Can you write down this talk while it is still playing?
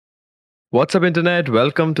What's up, Internet?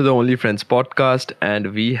 Welcome to the Only Friends podcast.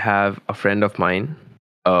 And we have a friend of mine,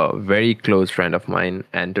 a very close friend of mine.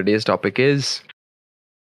 And today's topic is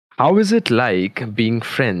how is it like being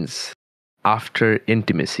friends after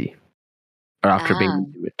intimacy or after being Ah,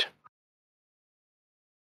 intimate?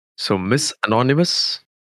 So, Miss Anonymous,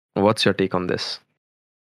 what's your take on this?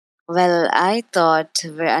 well, I thought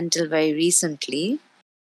until very recently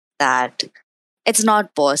that it's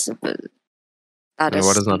not possible. That And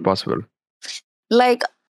what is is not possible? like,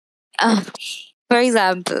 uh, for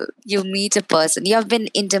example, you meet a person, you have been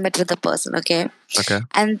intimate with a person, okay, Okay.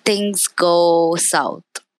 and things go south.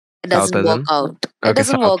 It South doesn't as work in? out. It Okay,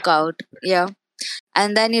 doesn't South. work out. Yeah.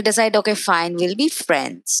 And then you decide, okay, fine, we'll be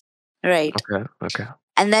friends. Right. Okay. Okay.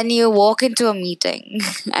 And then you walk into a meeting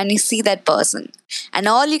and you see that person, and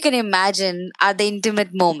all you can imagine are the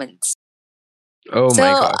intimate moments. Oh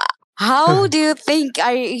my So, God. how do you think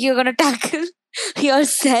are you gonna tackle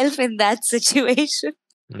yourself in that situation?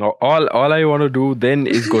 No, all I want to do then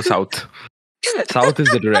is go south. South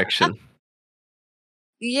is the direction.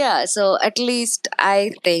 Yeah, so at least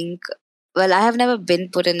I think, well, I have never been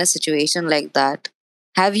put in a situation like that.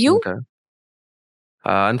 Have you? Okay.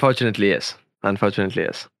 Unfortunately, yes. Unfortunately,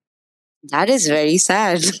 yes. That is very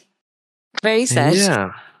sad. Very sad.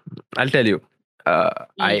 Yeah, I'll tell you.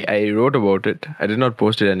 Mm. I wrote about it. I did not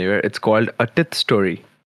post it anywhere. It's called A Tit Story.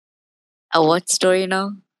 A what story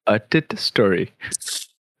now? A Tit Story.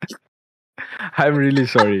 I'm really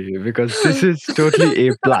sorry because this is totally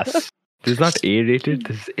A plus. This is not A rated.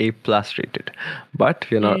 This is A plus rated. But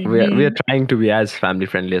we're not. We are Mm-hmm. trying to be as family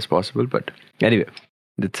friendly as possible. But anyway,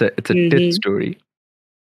 it's a tit Mm-hmm. story.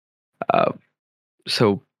 Uh,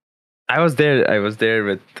 so I was there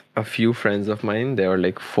with a few friends of mine. There were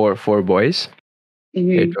like four boys. It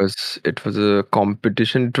Mm-hmm. was a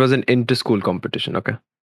competition. It was an inter-school competition. Okay.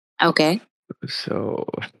 Okay. So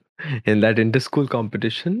in that inter-school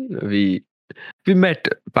competition, we met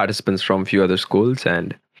participants from few other schools,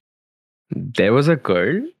 and there was a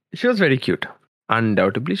girl. She was very cute.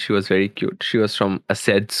 Undoubtedly, she was very cute. She was from a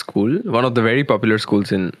said school, one of the very popular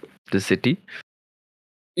schools in the city.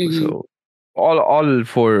 Mm-hmm. So all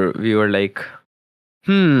four we were like,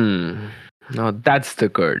 no, that's the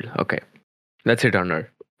girl. Okay, let's hit on her.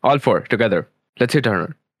 All four together. Let's hit on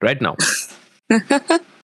her right now.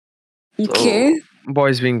 So, Okay.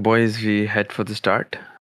 boys being boys, we head for the start,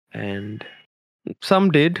 and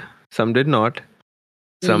some did, some did not.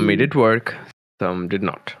 Some made Mm-hmm. it work, some did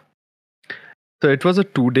not. So it was a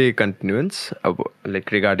 2 day continuance,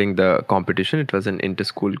 like regarding the competition. It was an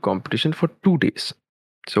inter-school competition for 2 days.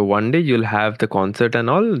 So one day you'll have the concert and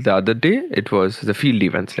all. The other day it was the field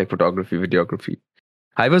events like photography, videography.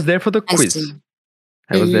 I was there for the I quiz. see.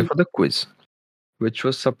 I was there Mm-hmm. for the quiz, which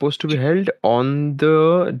was supposed to be held on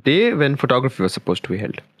the day when photography was supposed to be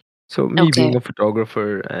held. So me Okay. being a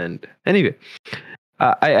photographer, and anyway,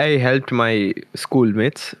 I helped my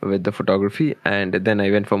schoolmates with the photography, and then I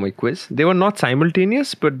went for my quiz. They were not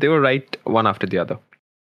simultaneous, but they were right one after the other.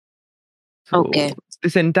 So Okay.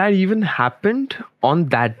 this entire event happened on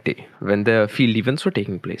that day when the field events were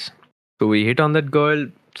taking place. So we hit on that girl.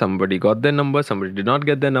 Somebody got their number. Somebody did not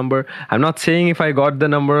get their number. I'm not saying if I got the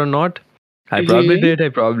number or not. I probably Mm-hmm. did. I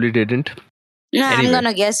probably didn't. Nah, I'm Anyway,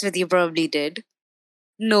 gonna guess with you probably did,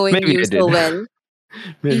 knowing maybe you I did. so well.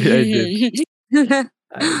 Maybe I did.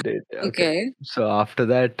 I did. Okay. Okay. So after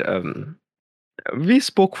that, we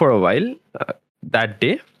spoke for a while that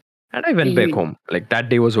day, and I went back Mm-hmm. home. Like that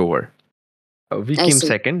day was over. We I came see.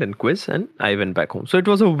 second in quiz, and I went back home. So it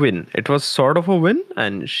was a win. It was sort of a win.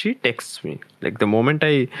 And she texts me like the moment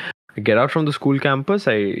I get out from the school campus,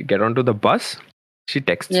 I get onto the bus. She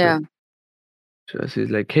texts me. Yeah. So she's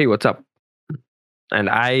like, "Hey, what's up?" And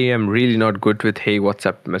I am really not good with "Hey, what's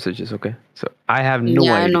up" messages. Okay, so I have no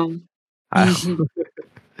Yeah, I idea. know. I,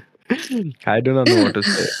 I do not know what to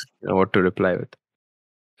say, what to reply with.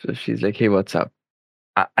 So she's like, "Hey, what's up?"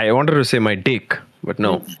 I wanted to say my dick, but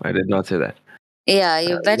no, I did not say that. Yeah,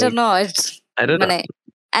 you better Like not. I don't know. Mane.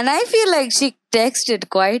 And I feel like she texted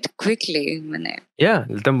quite quickly. Mane. Yeah,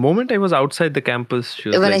 the moment I was outside the campus, she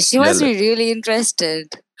was Mane, like, she must be really interested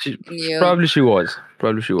she in you. probably she was,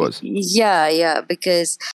 probably she was Yeah, yeah,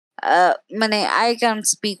 because Mane, I can't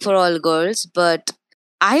speak for all girls, but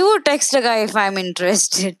I would text a guy if I'm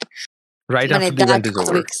interested. right after Mane, the that event is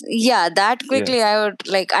over. quick. Yeah, that Yeah, quickly I would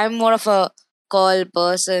like I'm more of a call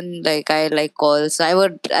person. Like I like calls. So I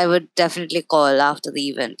would definitely call after the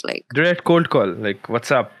event. Like direct cold call. Like,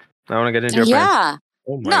 what's up? I want to get into your pants. yeah.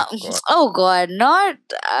 Oh my No, god! oh god,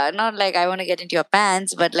 not like I want to get into your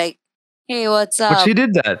pants, but like, hey, what's But up? she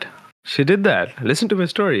did that. She did that. Listen to my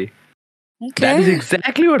story. That is Okay.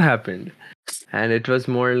 exactly what happened. And it was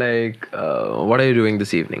more like, what are you doing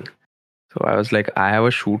this evening? So I was like, I have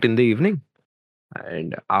a shoot in the evening.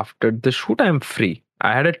 And after the shoot, I'm free.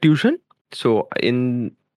 I had a tuition. So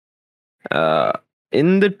uh,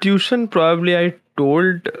 in the tuition, probably I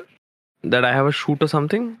told that I have a shoot or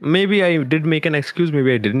something. Maybe I did make an excuse.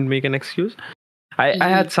 Maybe I didn't make an excuse. I Mm-hmm.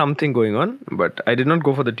 had something going on, but I did not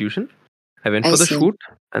go for the tuition. I went I for the see. shoot,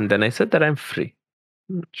 and then I said that I'm free.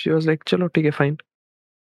 She was like, "Chalo, take it, fine."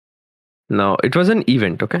 Now it was an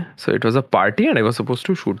event, okay? So it was a party, and I was supposed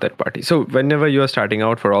to shoot that party. So whenever you are starting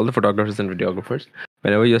out, for all the photographers and videographers,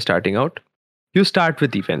 whenever you're starting out, you start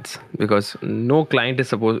with events because no client is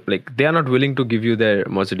supposed, like, they are not willing to give you their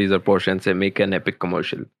Mercedes or Porsche and say make an epic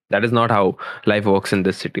commercial. That is not how life works in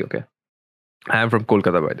this city, okay? I am from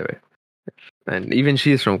Kolkata, by the way, and even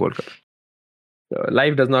she is from Kolkata. So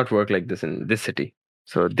life does not work like this in this city.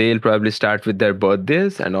 So they'll probably start with their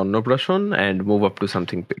birthdays and Annaprashan and move up to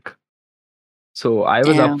something big. So I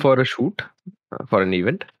was Yeah. up for a shoot for an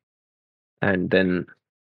event, and then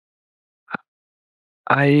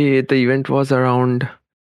the event was around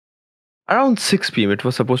 6 p.m. It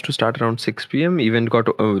was supposed to start around 6 p.m. Event got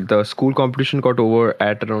the school competition got over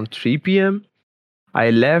at around 3 p.m. I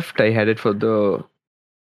left. I headed for the.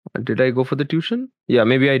 Did I go for the tuition? Yeah,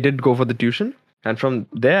 maybe I did go for the tuition. And from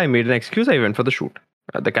there, I made an excuse. I went for the shoot.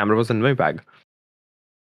 The camera was in my bag.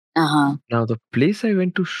 Uh-huh. Now, the place I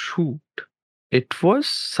went to shoot, it was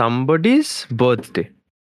somebody's birthday.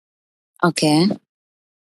 Okay.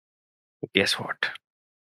 Guess what?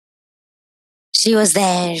 She was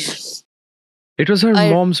there. It was her I-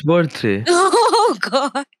 mom's birthday. Oh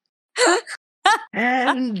God.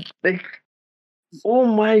 And like, oh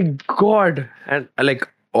my god. And like,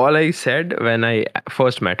 all I said when I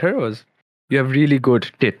first met her was, "You have really good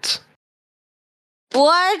tits."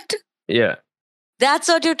 What? Yeah. That's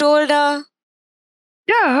what you told her?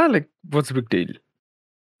 Yeah, like, what's the big deal?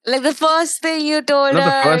 Like the first thing you told Not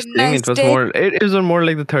the her, first thing, nice it was day. more, it was more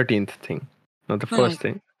like the 13th thing. Not the Oh, first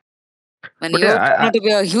thing. man, But you yeah, would turn out to be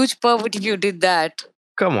a huge pervert if you did that.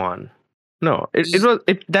 come on. No,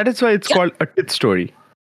 that is why it's Yeah. called a tit story.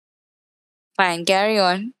 Fine, carry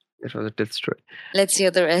on. It was a tit story. Let's hear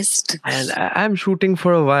the rest. And I'm shooting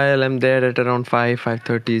for a while. I'm there at around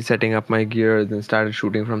 5:30, setting up my gear. Then started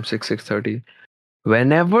shooting from 6:30.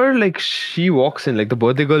 Whenever like she walks in, like the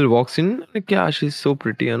birthday girl walks in, like, yeah, she's so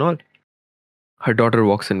pretty and all. Her daughter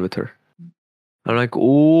walks in with her. I'm like,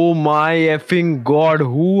 oh my effing god,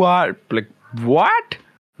 who are, like, what?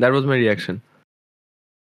 That was my reaction.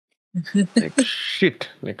 Like, shit.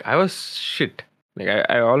 Like, I was shit. Like,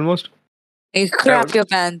 I almost, You crapped your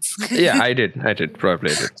pants. yeah, I did.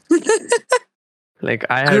 Probably I did. Like,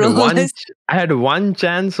 Gross. I had one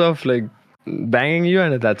chance of like banging you,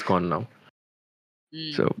 and that's gone now.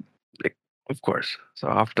 Mm. So, like, of course. So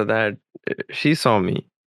after that, she saw me.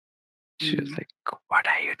 She was Mm. like, "What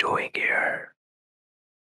are you doing here?"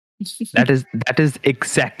 That is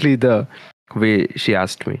exactly the way she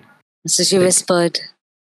asked me. So she Like, whispered.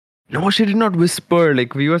 no, she did not whisper.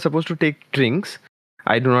 Like, we were supposed to take drinks.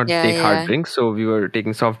 I do not Yeah, take hard yeah. drinks, so we were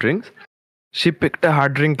taking soft drinks. She picked a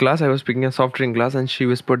hard drink glass. I was picking a soft drink glass, and she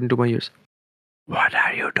whispered into my ears, "What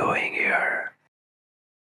are you doing here?"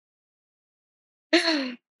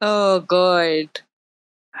 Oh God.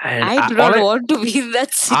 And I do not want to be in that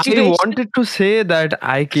I situation. wanted to say that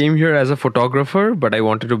I came here as a photographer, but I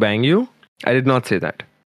wanted to bang you. I did not say that.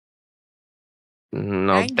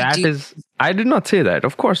 No, Thank that you. is. I did not say that.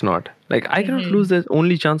 Of course not. Like, I cannot Mhm. lose the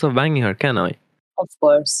only chance of banging her, can I? Of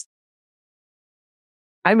course.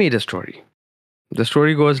 I made a story. The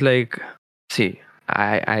story goes like, see,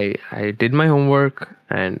 I did my homework,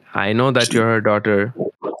 and I know that you're her daughter,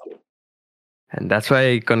 and that's why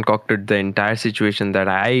I concocted the entire situation that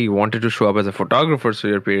I wanted to show up as a photographer so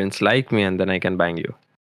your parents like me, and then I can bang you.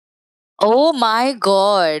 Oh my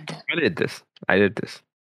God. I did this.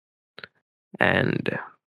 And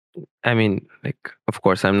I mean, like, of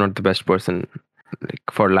course, I'm not the best person, like,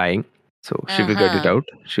 for lying. So she figured it Uh-huh. out.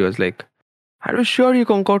 She was like, "Are you sure you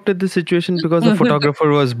concocted this situation? Because the photographer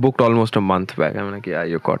was booked almost a month back." I'm like, "Yeah,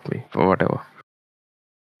 you caught me for whatever."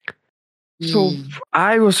 So Mm.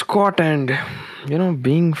 I was caught, and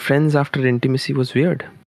being friends after intimacy was weird.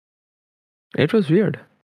 It was weird.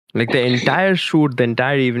 Like, the entire shoot, the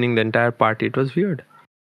entire evening, the entire party, it was weird.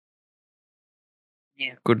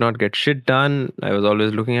 Yeah. Could not get shit done. I was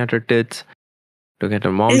always looking at her tits, looking at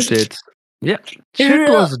her mom's tits. Yeah, shit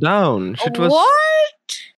was down.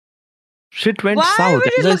 What? Shit went Why south. were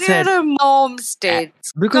As you I looking at said, her mom's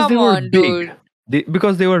tits? because they Come were on, big. dude.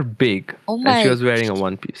 Because they were big, Oh and she my. was wearing a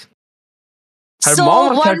one piece. Her So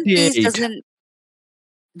mom was one piece 38. doesn't.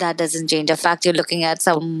 that doesn't change the fact you're looking at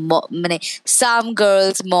some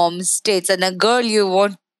girl's mom's tits and a girl you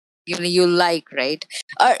want, you like, right?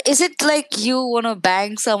 Or is it like you want to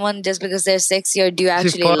bang someone just because they're sexy, or do you See,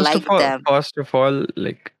 actually like them? first of all,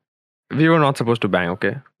 like we were not supposed to bang,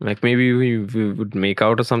 okay? Like maybe we would make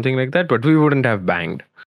out or something like that, but we wouldn't have banged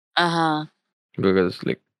Uh-huh. because,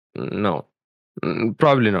 like, no,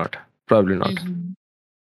 probably not, probably not. Mhm.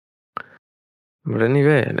 But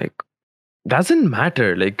anyway, like, doesn't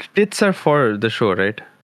matter. Like, tits are for the show, right?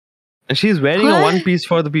 And she's wearing a one What? piece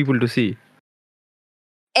for the people to see.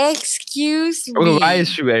 Excuse Okay, why is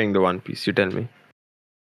me. she wearing the one piece? You tell me.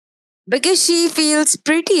 Because she feels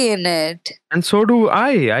pretty in it. And so do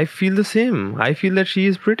I. I feel the same. I feel that she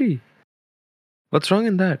is pretty. What's wrong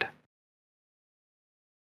in that?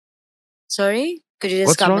 Sorry? Could you just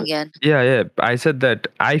What's come wrong? again? Yeah. I said that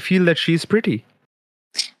I feel that she's pretty.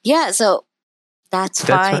 Yeah, so that's That's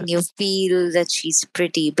fine. fine. You feel that she's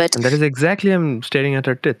pretty, but And that is exactly I'm staring at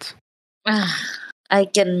her tits. I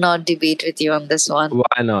cannot debate with you on this one.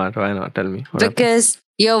 Why not? Why not? Tell me. What happened? Because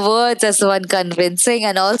your words are so unconvincing,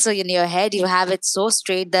 and also in your head you have it so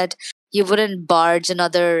straight that you wouldn't barge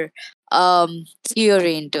another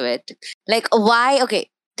theory into it. Like, why? Okay,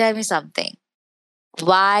 tell me something.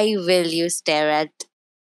 Why will you stare at,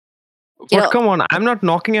 you But know, come on, I'm not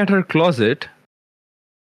knocking at her closet.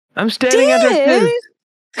 I'm staring at her tits.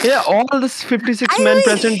 tits? Yeah, all the 56 I men mean,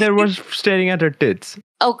 present there was staring at her tits.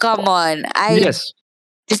 oh, come on. I Yes,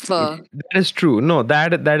 differ. that is true. No,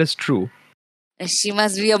 that is true. She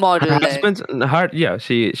must be a Her model then. husband's her yeah,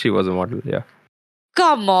 she was a model. Yeah.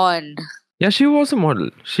 Come on. Yeah, she was a model.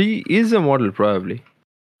 She is a model probably.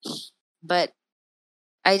 But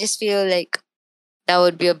I just feel like that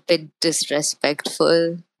would be a bit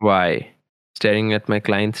disrespectful. Why? Staring at my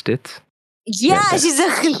client's tits? Yeah, that- she's a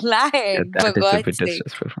Yeah, client, for that is a God's bit sake.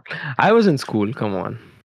 disrespectful. I was in school, come on.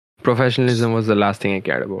 Professionalism was the last thing I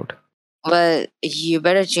cared about. Well, you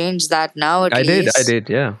better change that now at least. I did,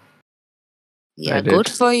 yeah. Yeah, I good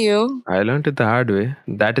did. for you. I learned it the hard way.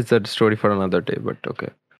 That is a story for another day, but okay.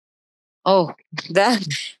 Oh, that.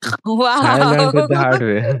 I learned it the Wow. hard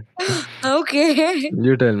way. Okay.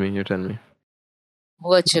 You tell me.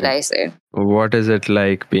 What should I say? What is it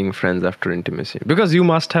like being friends after intimacy? Because you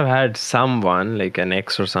must have had someone, like an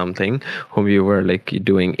ex or something, whom you were like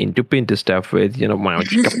doing into pinto stuff with, meow,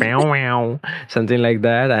 chicka, meow, meow, something like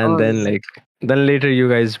that. And Oh, then then later you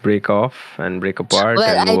guys break off and break apart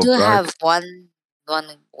well, and I move do apart. have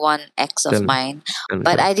one ex Tell of me, mine, tell me,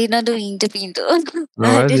 but tell me. I did not do interpinto. No,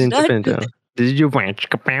 I what's the did not do. interpinto? Did you meow,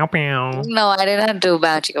 chicka, meow, meow? No, I did not do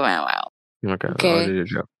bow chicka wow wow. Okay, what Okay, did you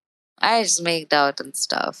do? I just made out and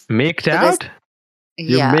stuff. Maked Because out?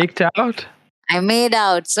 You yeah, maked out? I made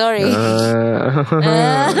out. Sorry, Uh,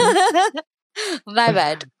 my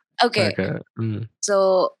bad. Okay, okay.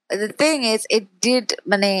 so the thing is, it did.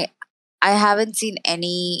 I haven't seen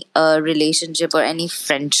any relationship or any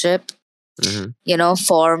friendship,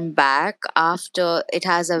 form back after it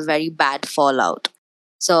has a very bad fallout.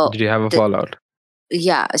 So Did you have a fallout?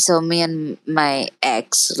 yeah, so me and my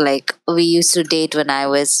ex, like, we used to date when I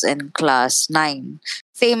was in class 9.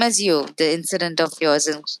 Same as you. The incident of yours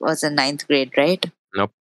was in ninth grade, right?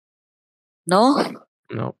 Nope. No?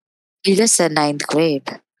 No. You just said ninth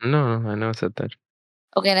grade. No, I never said that.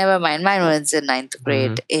 Okay, never mind. Mine was in ninth Mhm.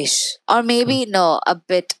 grade ish. Or maybe, no, a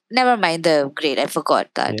bit. Never mind the grade. I forgot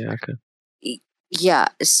that. Yeah, okay. Yeah,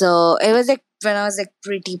 so it was like when I was like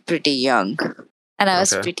pretty young. And I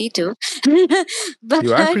was Okay. pretty too. You are But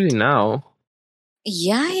pretty now.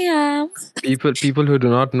 yeah, I am. People who do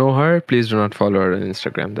not know her, please do not follow her on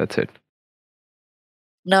Instagram. That's it.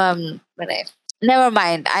 No, never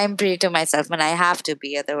mind. I'm pretty to myself and I have to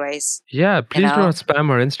be, otherwise. Yeah, please do know? not spam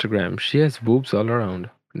her Instagram. She has boobs all around.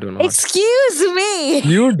 Do not. Excuse me.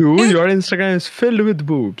 You do. Your Instagram is filled with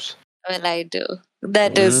boobs. Well, I do.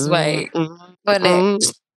 That is my. But Mm.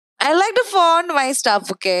 I like to flaunt my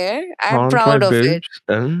stuff, okay? I'm Flaunt my proud of it.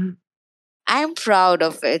 boobs. I'm proud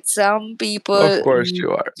of it. Some people, Of course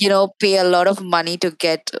you are. pay a lot of money to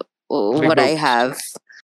get what I boobs. have.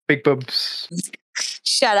 Big boobs.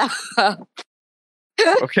 Shut up.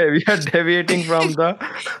 Okay, we are deviating from the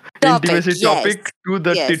intimacy topic to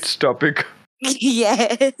the tits topic.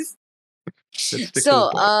 Yes. Let's stick to So,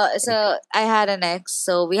 the point. so I had an ex.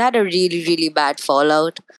 So we had a really, really bad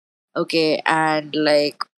fallout. Okay, and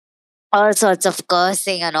like all sorts of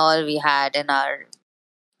cursing and all we had in our,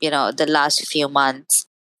 the last few months.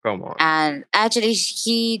 Come on. And actually,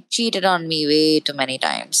 he cheated on me way too many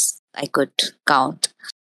times. I could count.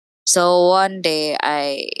 So one day,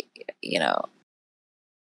 I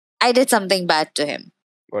did something bad to him.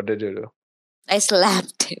 What did you do? I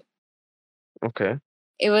slapped him. Okay.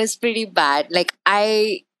 it was pretty bad. Like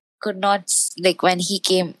I could not like when he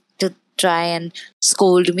came to try and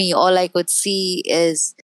scold me, all I could see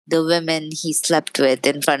is the women he slept with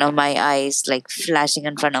in front of my eyes, like flashing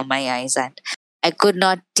in front of my eyes, and I could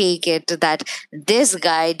not take it that this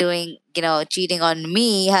guy doing, cheating on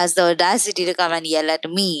me has the audacity to come and yell at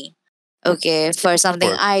me, okay, for Of something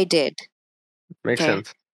course. I did. Makes Okay.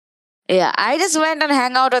 sense. Yeah, I just went and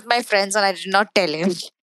hang out with my friends and I did not tell him.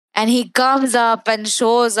 And he comes up and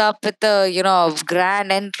shows up with the,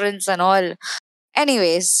 grand entrance and all.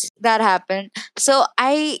 Anyways, that happened. So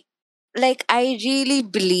I really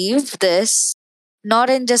believe this, not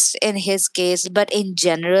in just in his case, but in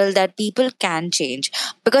general, that people can change.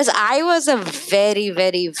 Because I was a very,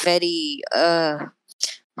 very, very,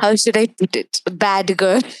 how should I put it? Bad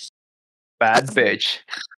girl. Bad bitch.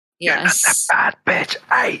 You're not a Yes. bad bitch.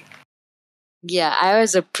 Yeah, I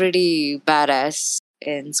was a pretty badass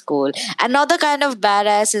in school. Another kind of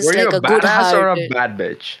badass is Were you like a a good badass or a hearted. bad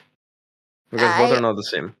bitch? Because both are I not the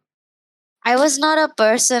same. I was not a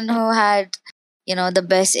person who had, the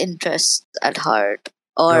best interests at heart.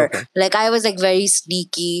 Or Okay. like I was like very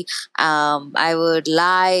sneaky. I would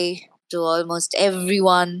lie to almost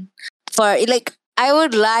everyone. For like I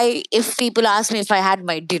would lie if people asked me if I had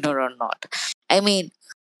my dinner or not. I mean,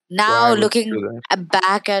 Why now would you looking do that?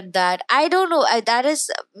 back at that, I don't know. That is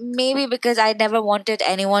maybe because I never wanted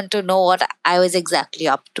anyone to know what I was exactly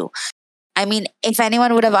up to. I mean, if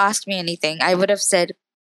anyone would have asked me anything, I would have said,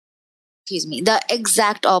 excuse me, the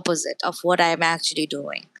exact opposite of what I'm actually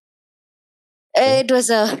doing. Okay. It was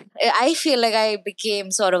I feel like I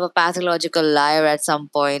became sort of a pathological liar at some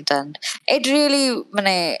point, and it really, when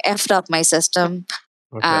I effed up my system,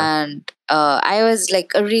 Okay. and I was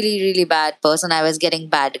like a really, really bad person. I was getting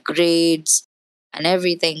bad grades, and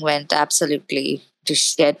everything went absolutely to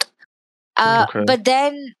shit. Okay. But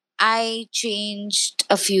then I changed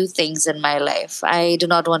a few things in my life. I do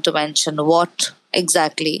not want to mention what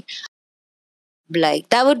exactly. Like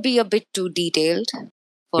that would be a bit too detailed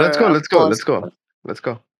for Let's go. a Let's go. Let's pause. go. Let's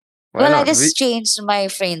go. Why Well, I not? just changed my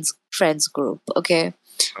friends group. Okay,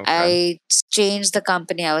 Okay. I changed the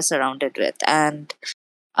company I was surrounded with, and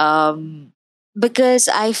um, because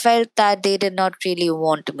I felt that they did not really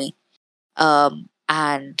want me,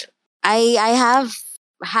 and I have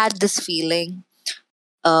had this feeling,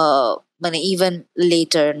 when even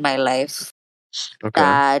later in my life, Okay.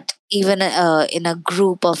 that even in a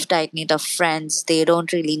group of tight knit of friends, they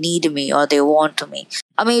don't really need me or they want me,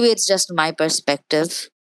 or maybe it's just my perspective,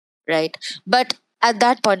 right? But at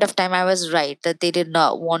that point of time, I was right that they did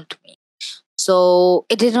not want me, so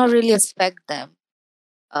it did not really affect them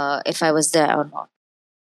if I was there or not.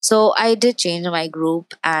 So I did change my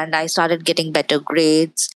group and I started getting better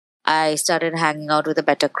grades. I started hanging out with a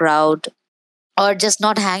better crowd, or just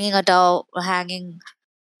not hanging out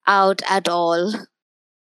at all.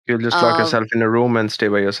 You'll just lock Um, yourself in a room and stay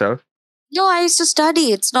by yourself. no, I used to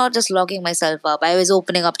study. It's not just locking myself up. I was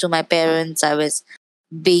opening up to my parents. I was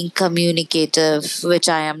being communicative, which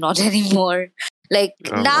I am not anymore. Like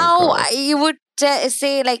Oh my now, god. you would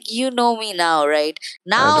say, like, you know me now, right? I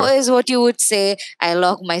Now do. is what you would say, I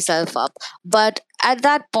lock myself up. But at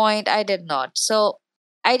that point, I did not. So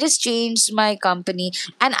I just changed my company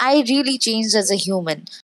and I really changed as a human.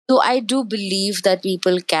 So I do believe that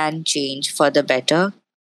people can change for the better.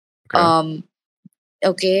 Okay. Um,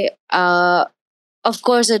 okay. Of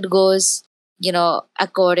course it goes,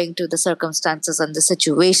 according to the circumstances and the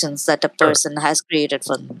situations that a Sure. person has created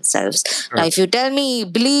for themselves. Now Sure. if you tell me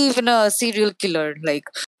believe in a serial killer, like,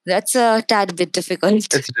 that's a tad bit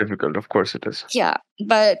difficult. It's difficult. Of course it is. Yeah,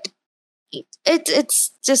 but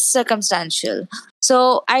it's just circumstantial.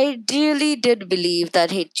 So I really did believe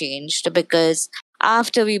that he changed, because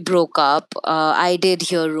after we broke up, I did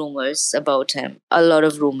hear rumors about him, a lot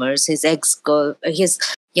of rumors. His his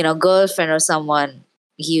girlfriend or someone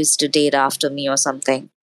he used to date after me or something,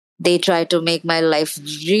 they tried to make my life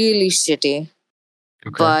really shitty.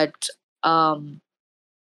 Okay. But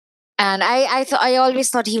and I always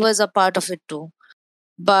thought he was a part of it too.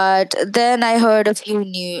 But then I heard a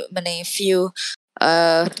few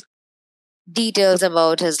uh details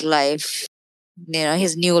about his life,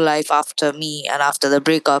 his new life after me and after the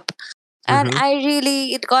breakup. And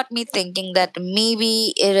Mm-hmm. it got me thinking that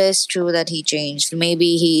maybe it is true that he changed.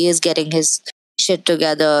 Maybe he is getting his shit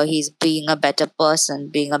together. He's being a better person,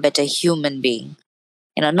 being a better human being.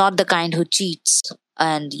 Not the kind who cheats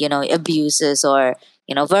and, abuses, or,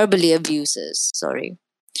 verbally abuses. Sorry.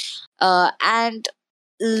 And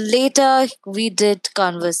later we did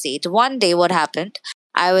conversate. One day, what happened?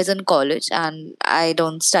 I was in college and I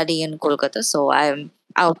don't study in Kolkata, so I'm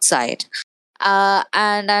outside.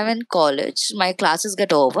 And I'm in college. My classes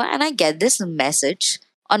get over, and I get this message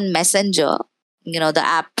on Messenger, the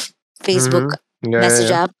app, Facebook Mm-hmm. Yeah, yeah, message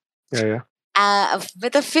yeah. app, Yeah, yeah.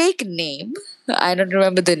 with a fake name. I don't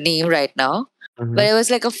remember the name right now, Mm-hmm. but it was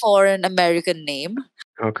like a foreign American name,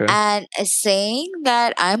 Okay. and saying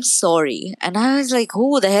that I'm sorry. And I was like,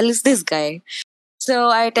 who the hell is this guy? So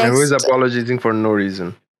I And who is text, apologizing for no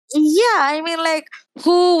reason? yeah, I mean, like,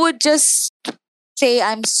 who would just say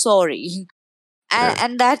I'm sorry? Yeah.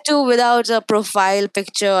 And that too without a profile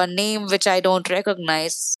picture or name which I don't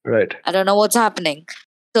recognize. Right. I don't know what's happening.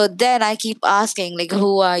 So then I keep asking, like,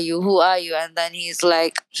 who are you? Who are you? And then he's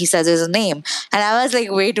like, he says his name. And I was like,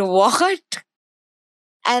 wait, what?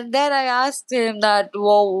 And then I asked him that,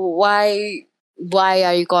 well, why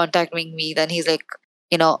are you contacting me? Then he's like,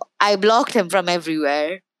 I blocked him from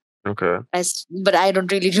everywhere. Okay. But I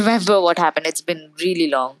don't really remember what happened. It's been really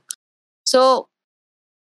long. So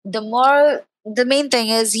the main thing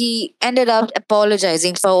is he ended up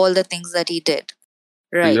apologizing for all the things that he did.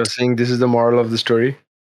 So you're Right. saying this is the moral of the story?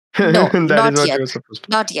 No, That is not what yet. you're supposed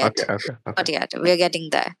to. Not yet. Okay, okay, okay. Not yet. We're getting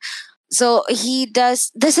there. So he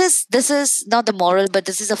does this is not the moral, but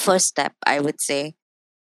this is a first step, I would say.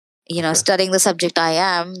 Okay, Studying the subject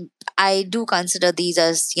I do consider these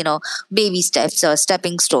as, baby steps or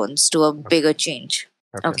stepping stones to a bigger change.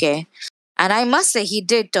 okay. Okay. And I must say he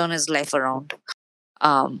did turn his life around.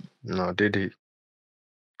 Um, No, did he?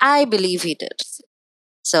 I believe he did.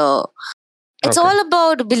 So it's Okay, all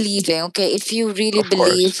about believing. Okay, if you really of course.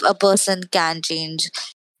 believe a person can change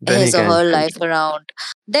Then he his or can her change. life around,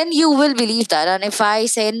 then you will believe that. And if I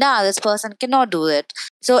say, nah, this person cannot do it,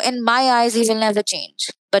 so in my eyes he will never change,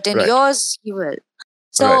 but in Right, yours he will. right.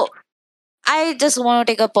 So I just want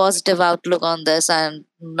to take a positive outlook on this and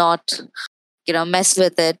not mess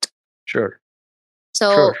with it. Sure,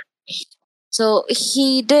 sure. So so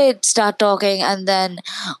he did start talking, and then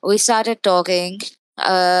we started talking,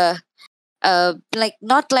 uh like,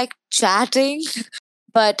 not like chatting,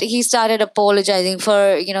 but he started apologizing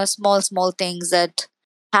for small things that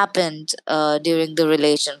happened during the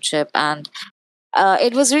relationship. And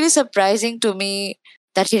it was really surprising to me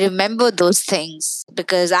that he remembered those things,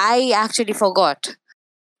 because I actually forgot.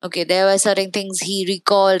 Okay, there were certain things he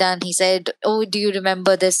recalled, and he said, oh, do you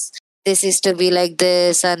remember this used to be like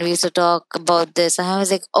this, and we used to talk about this. And I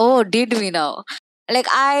was like, oh, did we now? Like,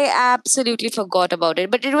 I absolutely forgot about it,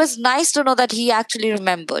 but it was nice to know that he actually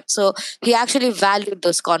remembered. So he actually valued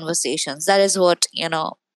those conversations. That is what,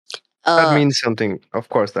 That uh means something. Of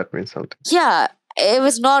course, that means something. yeah, it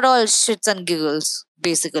was not all shits and giggles,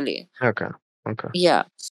 basically. Okay, okay. Yeah.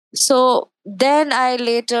 So then I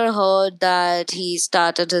later heard that he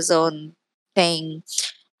started his own thing,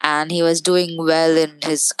 and he was doing well in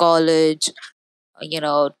his college,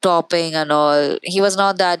 topping and all. He was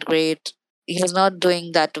not that great. He was not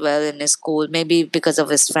doing that well in his school, maybe because of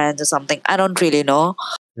his friends or something. I don't really know,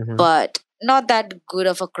 Mm-hmm. but not that good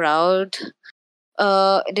of a crowd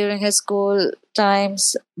during his school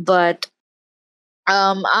times. But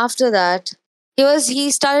after that,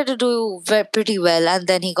 he started to do pretty well, and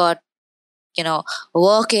then he got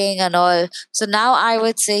working and all. So now I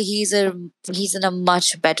would say he's in a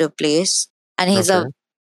much better place, and Okay.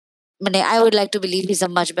 I would like to believe he's a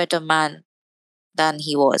much better man than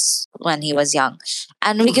he was when he was young.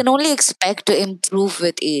 And we Cool. can only expect to improve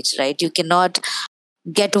with age, right? You cannot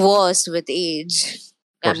get worse with age.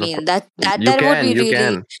 Of I course, of mean, course. that would be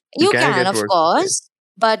really, You you can can, get of worse. Okay. course,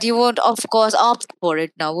 but you won't, of course, opt for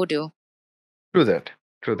it now, would you? True that.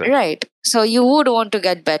 True that. Right. So you would want to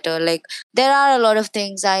get better. Like, there are a lot of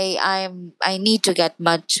things I need to get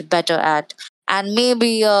much better at. And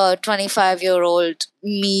maybe a 25-year-old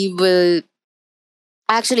me will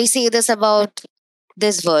actually say this about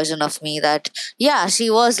this version of me, that yeah, she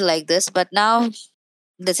was like this, but now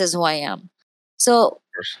this is who I am. So Of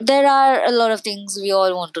course. there are a lot of things we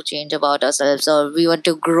all want to change about ourselves, or we want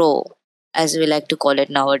to grow, as we like to call it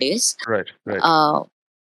nowadays. Right. Right. Uh,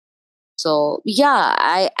 so yeah,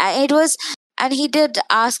 I it was, and he did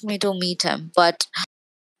ask me to meet him, but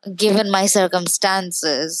given my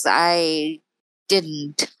circumstances, I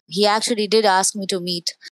didn't. He actually did ask me to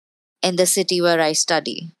meet in the city where I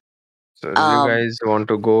study. So, do you Um, guys want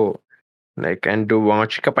to go like and do Wang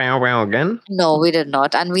Chika Pow Pow again? no, we did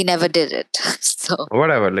not, and we never did it. So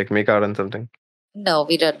Whatever, like make out on something. no,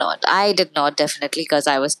 we did not. I did not, definitely, because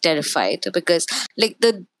I was terrified, because like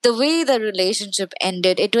the way the relationship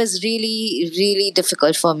ended, it was really really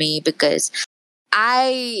difficult for me, because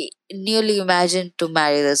I nearly imagined to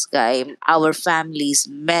marry this guy. Our families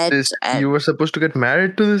met, This and you were supposed to get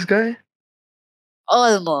married to this guy?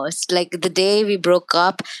 Almost. Like the day we broke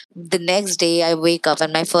up, the next day I wake up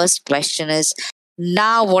and my first question is,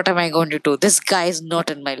 now what am I going to do? This guy is not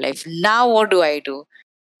in my life. Now what do I do?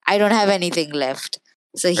 I don't have anything left.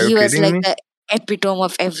 So Are you he was kidding like me? the epitome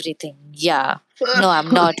of everything. Yeah. No, I'm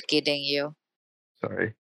not kidding you.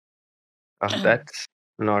 Sorry. That's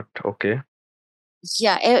not okay.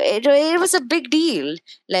 Yeah, it was a big deal.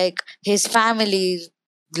 Like his family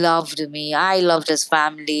loved me. I loved his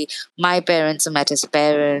family. My parents met his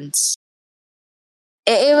parents.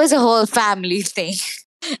 It was a whole family thing.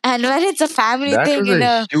 And when it's a family That thing was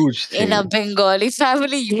a huge in a thing. Bengali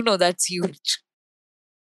family, that's huge.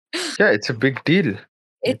 Yeah, it's a big deal. Like,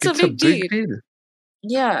 It's a it's a big big deal. deal.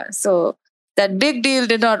 Yeah. So that big deal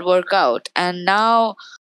did not work out. And now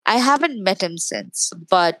I haven't met him since.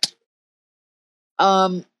 But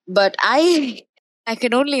I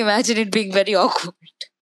can only imagine it being very awkward.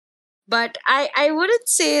 But I wouldn't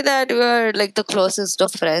say that we're like the closest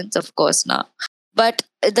of friends, of course not. But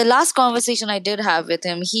the last conversation I did have with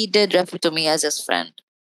him, he did refer to me as his friend.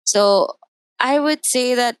 So I would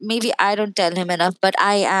say that maybe I don't tell him enough, but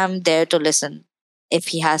I am there to listen if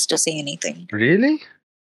he has to say anything. Really?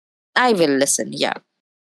 I will listen, yeah.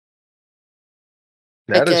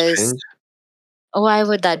 That is Because strange. why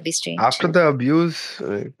would that be strange? After the abuse,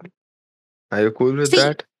 are you cool with See,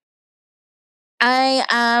 that? I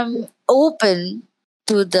am open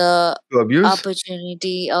to the To abuse?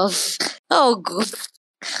 opportunity of oh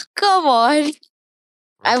come on.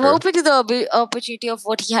 I'm Okay. open to the opportunity of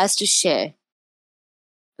what he has to share.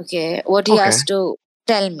 Okay, what he Okay. has to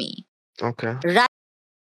tell me. Okay. Right,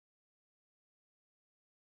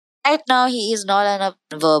 right now, he is not gonna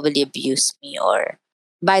verbally abuse me, or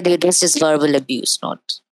by the way, this is verbal abuse, not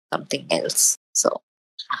something else.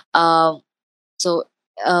 Um, so,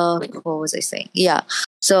 what was I saying? Yeah.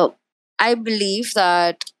 So, I believe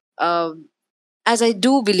that, as I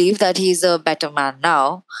do believe that he's a better man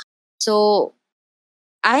now. So,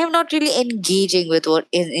 I am not really engaging with what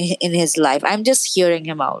in his life. I'm just hearing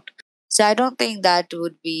him out. So I don't think that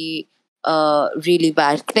would be a really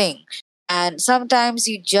bad thing. And sometimes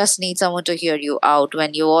you just need someone to hear you out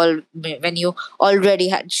when you already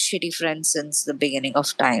had shitty friends since the beginning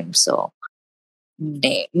of time. So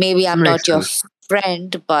maybe I'm Makes not your sense.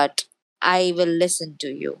 friend, but I will listen to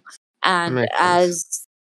you. And Makes sense. as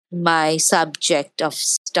my subject of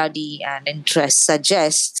study and interest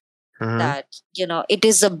suggests, Mm-hmm. that it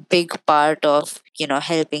is a big part of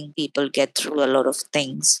helping people get through a lot of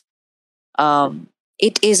things.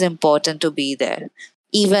 It is important to be there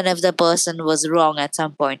even if the person was wrong at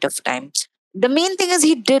some point of time. The main thing is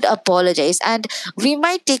he did apologize, and we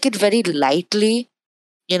might take it very lightly,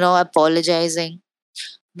 apologizing,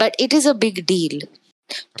 but it is a big deal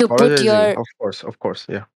to put Apologizing, your of course,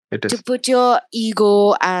 yeah, it to is. put your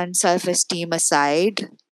ego and self-esteem aside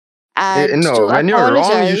and No, to when you're wrong, you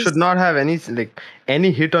apologize. should not have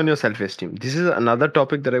any hit on your self-esteem. This is another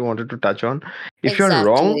topic that I wanted to touch on. If you're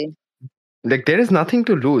wrong, Exactly. like there is nothing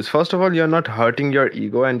to lose. First of all, you're not hurting your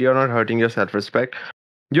ego and you're not hurting your self-respect.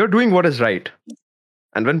 You're doing what is right.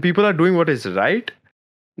 And when people are doing what is right,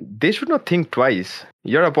 they should not think twice.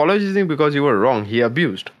 You're apologizing because you were wrong. He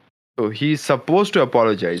abused. So he's supposed to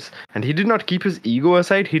apologize. And he did not keep his ego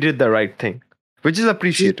aside. He did the right thing, which is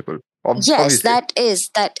appreciable. Yes, Obviously.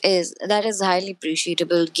 that is highly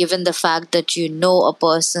appreciable given the fact that a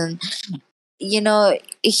person,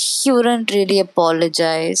 he wouldn't really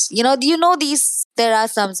apologize. These there are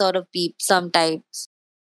some sort of people, some types,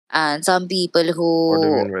 and some people What do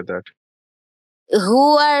you mean by that?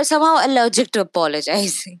 who are somehow allergic to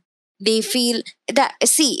apologizing. They feel that,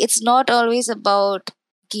 see, it's not always about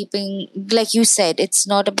keeping, like you said, it's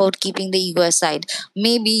not about keeping the ego aside.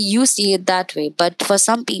 Maybe you see it that way, but for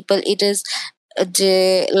some people it is,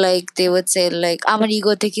 they would say like, আমার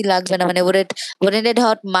ego থেকে কি লাগবে না, মানে wouldn't it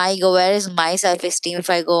hurt my ego? Where is my self-esteem if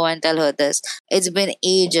I go and tell her this? It's been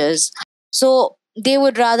ages. So they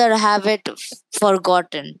would rather have it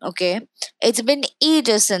forgotten. Okay, it's been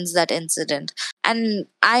ages since that incident, and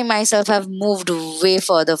I myself have moved way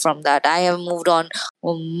further from that. I have moved on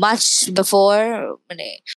much before, মানে,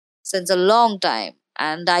 since a long time,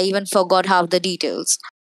 and I even forgot half the details.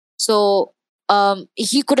 So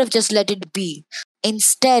he could have just let it be.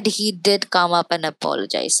 Instead, he did come up and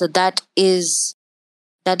apologize. So that is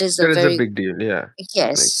a That is a very, big deal. Yeah.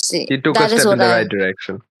 yes. Like See, he took a that is step in what the I right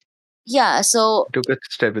direction. yeah. So He took a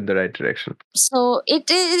step in the right direction.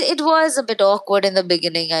 it was a bit awkward in the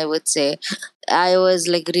beginning. I would say I was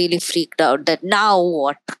like really freaked out that now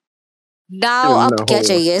what? Now up No. क्या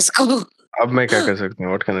चाहिए इसको? अब मैं क्या कर सकता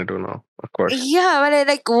हूँ? What can I do now? of course. Yeah, but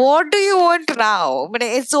like, what do you want now? But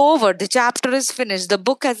it's over. The chapter is finished. The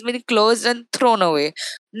book has been closed and thrown away.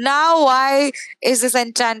 Now, why is this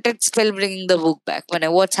enchanted spell bringing the book back?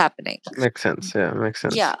 What's happening? Makes sense. Yeah, makes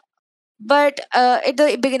sense. Yeah, but at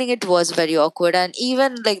the beginning, it was very awkward, and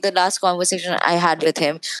even like the last conversation I had with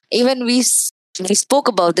him, even we spoke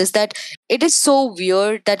about this, that it is so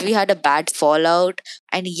weird that we had a bad fallout,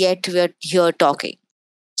 and yet we are here talking.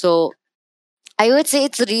 So I would say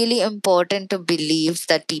it's really important to believe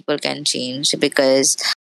that people can change, because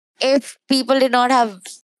if people did not have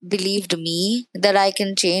believed me that I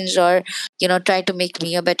can change, or try to make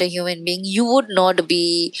me a better human being, you would not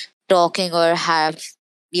be talking, or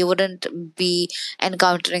you wouldn't be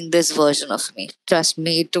encountering this version of me. Trust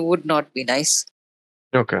me, it would not be nice.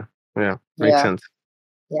 Okay. Yeah, makes Yeah. sense.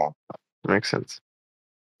 Yeah. Makes sense.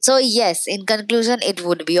 So yes, in conclusion, it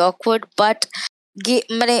would be awkward, but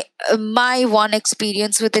my one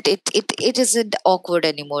experience with it isn't awkward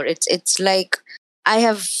anymore. It's like I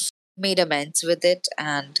have made amends with it,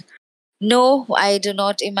 and no, I do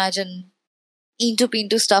not imagine into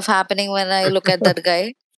pinto stuff happening when I look at that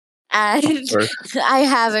guy. Of And course. I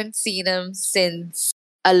haven't seen him since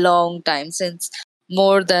a long time, since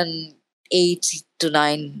more than 8 to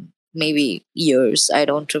 9 maybe years. I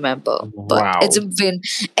don't remember, but it's Wow.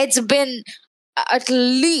 been at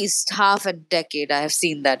least half a decade I have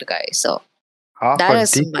seen that guy. So Half that a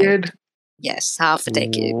is my, decade? yes, half a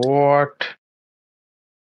decade. What?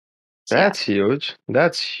 Yeah, That's huge.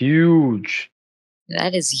 That's huge.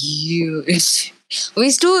 that is huge. We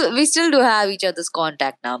still do have each other's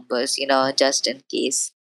contact numbers, just in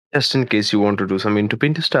case. Just in case you want to do some into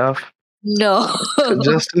pinto stuff. No.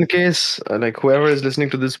 Just in case, like whoever is listening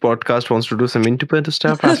to this podcast wants to do some into pinto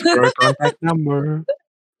stuff, ask for our contact number.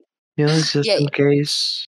 It's just Yeah, in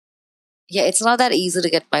case. yeah, it's not that easy to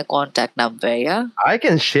get my contact number, yeah. I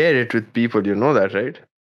can share it with people, you know that, right?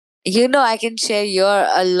 I can share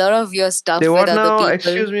a lot of your Say stuff with what other now? people.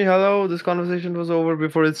 Excuse me, hello. This conversation was over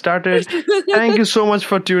before it started. Thank you so much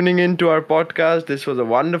for tuning in to our podcast. This was a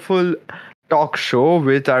wonderful talk show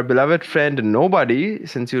with our beloved friend Nobody.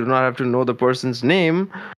 Since you do not have to know the person's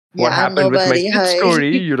name, what Yeah, I'm happened with my nobody. tit Hi.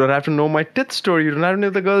 story, you don't have to know my tit story. You don't have to know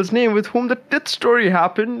the girl's name with whom the tit story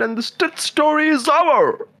happened, and the tit story is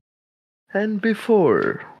over. And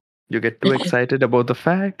before you get too excited about the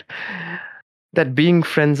fact that being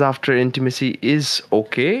friends after intimacy is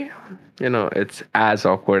okay, it's as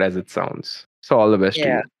awkward as it sounds. So, all the best to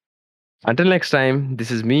Yeah. you. Until next time,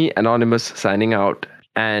 this is me, Anonymous, signing out,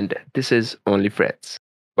 and this is Only Friends.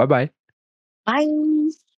 Bye bye. Bye.